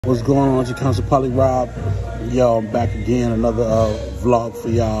What's going on? It's your Council Poly Rob. Yo, I'm back again, another vlog for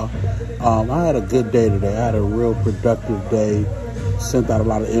y'all. I had a good day today. I had a real productive day. Sent out a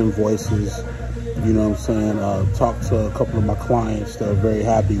lot of invoices. You know what I'm saying? Talked to a couple of my clients that are very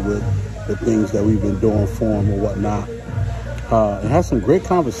happy with the things that we've been doing for them or whatnot. And had some great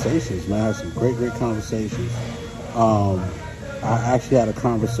conversations, man. I had some great conversations. I actually had a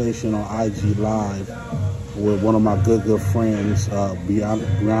conversation on IG Live with one of my good friends, Briana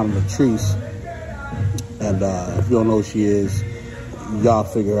Latrise. And if you don't know who she is, y'all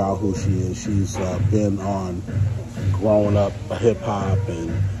figure out who she is. She's been on Growing Up, hip-hop,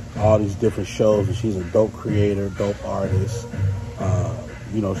 and all these different shows. And she's a dope creator, dope artist.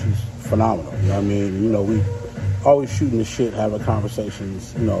 You know, she's phenomenal. You know what I mean? You know, we always shooting the shit, having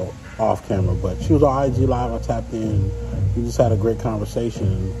conversations, you know, off camera. But she was on IG Live. I tapped in. We just had a great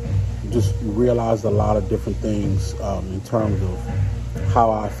conversation. Just realized a lot of different things in terms of how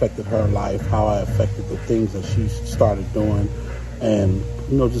I affected her life, how I affected the things that she started doing, and,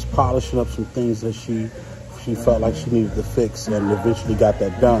 you know, just polishing up some things that she felt like she needed to fix, and eventually got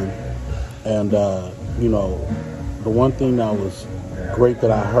that done. And, you know, the one thing that was great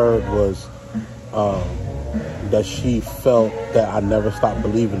that I heard was that she felt that I never stopped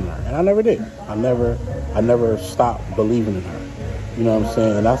believing in her. And I never did. I never stopped believing in her. You know what I'm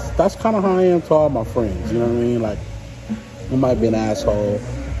saying? And that's kind of how I am to all my friends. You know what I mean? Like, I might be an asshole.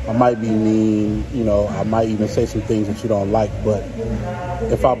 I might be mean. You know, I might even say some things that you don't like. But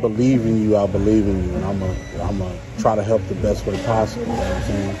if I believe in you, I believe in you. And I'm gonna try to help the best way possible. You know what I'm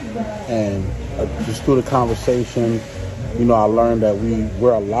saying? And just through the conversation, you know, I learned that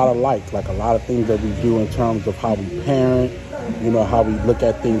we're a lot alike. Like, a lot of things that we do in terms of how we parent, you know, how we look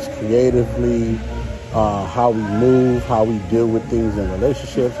at things creatively, how we move, how we deal with things in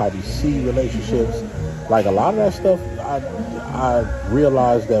relationships, how we see relationships. Like, a lot of that stuff, I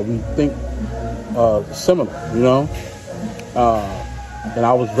realized that we think similar, you know? And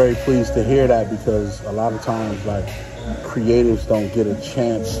I was very pleased to hear that, because a lot of times, like, creatives don't get a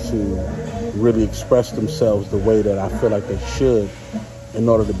chance to really express themselves the way that I feel like they should, in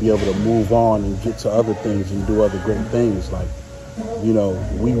order to be able to move on and get to other things and do other great things. Like, you know,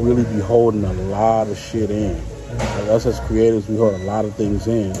 we really be holding a lot of shit in. Like, us as creators, we hold a lot of things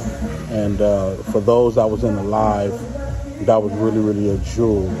in. And for those that was in the live, that was really a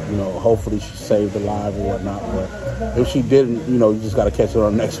jewel. You know, hopefully she saved the live or whatnot. But if she didn't, you know, you just got to catch it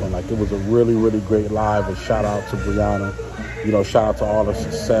on the next one. Like, it was a really great live. And shout out to Briana. You know, shout out to all the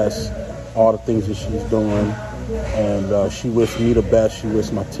success, all the things that she's doing. And she wished me the best. She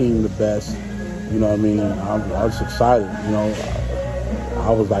wished my team the best. You know what I mean? I was excited. You know, I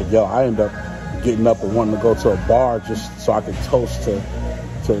was like, yo, I ended up getting up and wanting to go to a bar just so I could toast to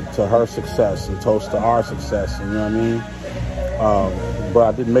her success and toast to our success. You know what I mean? But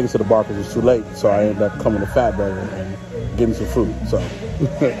I didn't make it to the bar because it was too late. So I ended up coming to Fatburger and getting some food. So,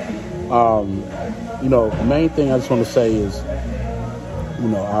 you know, the main thing I just want to say is, you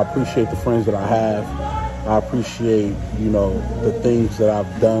know, I appreciate the friends that I have. I appreciate, you know, the things that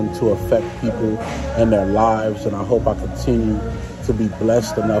I've done to affect people and their lives. And I hope I continue to be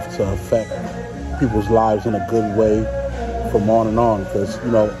blessed enough to affect people's lives in a good way from on and on. Because,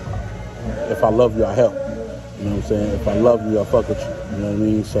 you know, if I love you, I help. You know what I'm saying? If I love you, I fuck with you. You know what I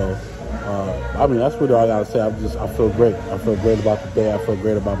mean? So, I mean, that's really all I gotta say. I feel great. I feel great about the day. I feel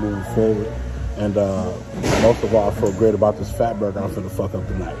great about moving forward. And most of all, I feel great about this fat burger I'm finna fuck up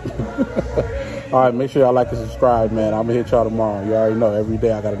tonight. All right, make sure y'all like and subscribe, man. I'm gonna hit y'all tomorrow. You already know, every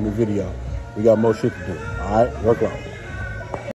day I got a new video. We got more shit to do. All right, work on.